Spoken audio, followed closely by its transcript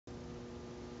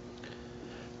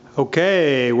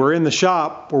Okay, we're in the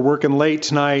shop. We're working late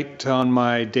tonight on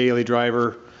my daily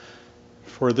driver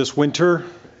for this winter.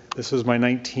 This is my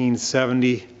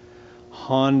 1970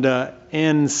 Honda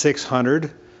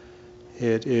N600.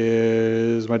 It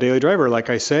is my daily driver, like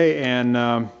I say, and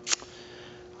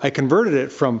I converted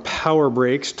it from power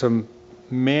brakes to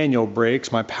manual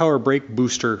brakes. My power brake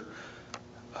booster,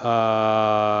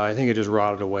 I think it just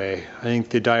rotted away. I think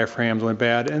the diaphragms went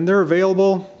bad, and they're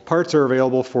available. Parts are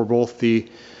available for both the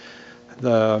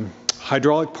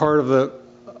hydraulic part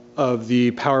of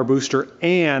the power booster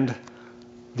and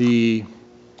the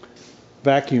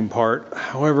vacuum part.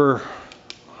 However,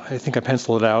 I think I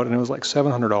penciled it out and it was like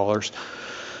 $700,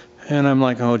 and I'm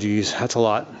like, oh geez, that's a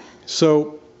lot.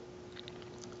 So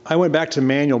I went back to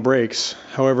manual brakes.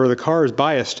 However, the car is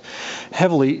biased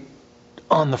heavily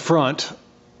on the front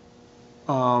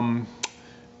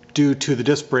due to the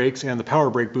disc brakes and the power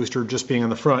brake booster just being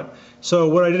on the front. So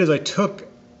what I did is I took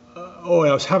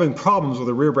I was having problems with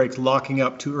the rear brakes locking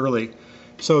up too early.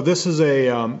 So this is a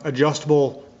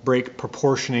adjustable brake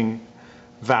proportioning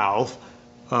valve.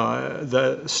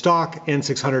 The stock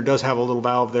N600 does have a little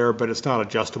valve there, but it's not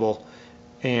adjustable.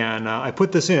 And I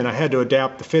put this in. I had to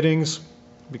adapt the fittings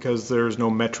because there's no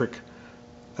metric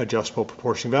adjustable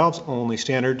proportioning valves, only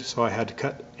standard. So I had to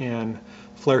cut and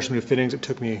flare some new fittings. It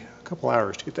took me a couple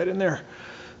hours to get that in there.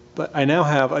 But I now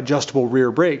have adjustable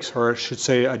rear brakes, or I should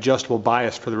say adjustable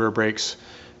bias for the rear brakes,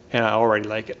 and I already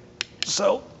like it.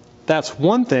 So that's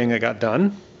one thing I got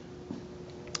done.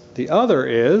 The other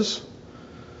is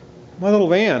my little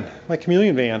van, my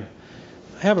chameleon van.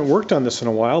 I haven't worked on this in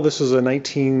a while. This is a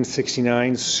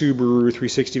 1969 Subaru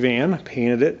 360 van. I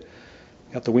painted it,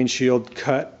 got the windshield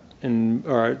cut and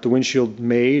the windshield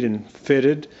made and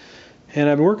fitted, and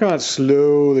I've been working on it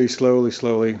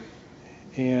slowly.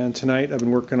 And tonight I've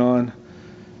been working on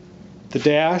the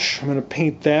dash. I'm going to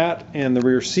paint that and the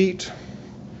rear seat.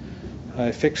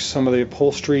 I fixed some of the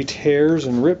upholstery tears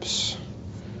and rips.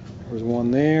 There's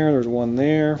one there, there's one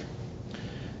there.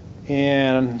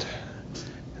 And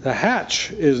the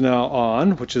hatch is now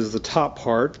on, which is the top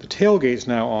part. The tailgate's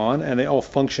now on, and they all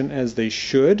function as they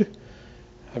should.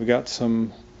 I've got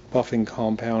some buffing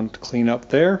compound to clean up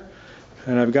there.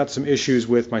 And I've got some issues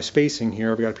with my spacing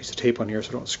here. I've got a piece of tape on here so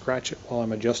I don't scratch it while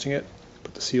I'm adjusting it.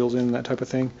 Put the seals in, that type of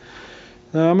thing.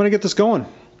 Now I'm going to get this going.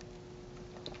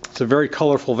 It's a very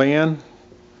colorful van.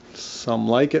 Some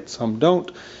like it, some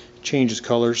don't. It changes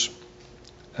colors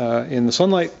in the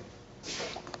sunlight.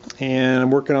 And I'm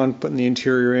working on putting the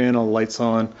interior in, all the lights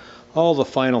on, all the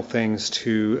final things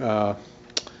to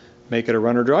make it a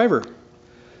runner driver.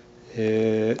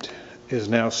 It is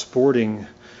now sporting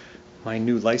my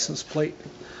new license plate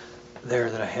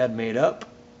there that I had made up.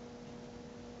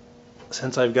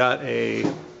 Since I've got a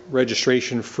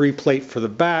registration free plate for the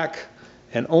back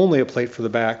and only a plate for the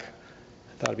back,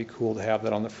 I thought it'd be cool to have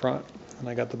that on the front. And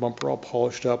I got the bumper all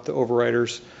polished up, the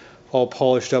overriders all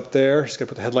polished up there. Just got to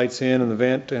put the headlights in and the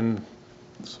vent and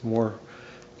some more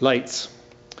lights.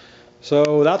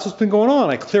 So that's what's been going on.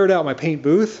 I cleared out my paint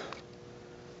booth.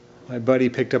 My buddy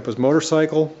picked up his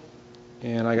motorcycle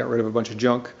and I got rid of a bunch of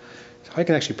junk. I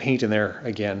can actually paint in there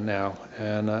again now,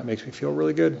 and that makes me feel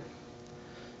really good.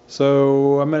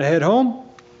 So I'm going to head home,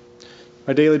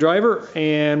 my daily driver,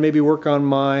 and maybe work on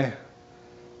my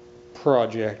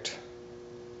project.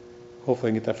 Hopefully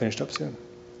I can get that finished up soon.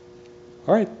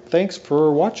 Alright, thanks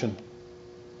for watching.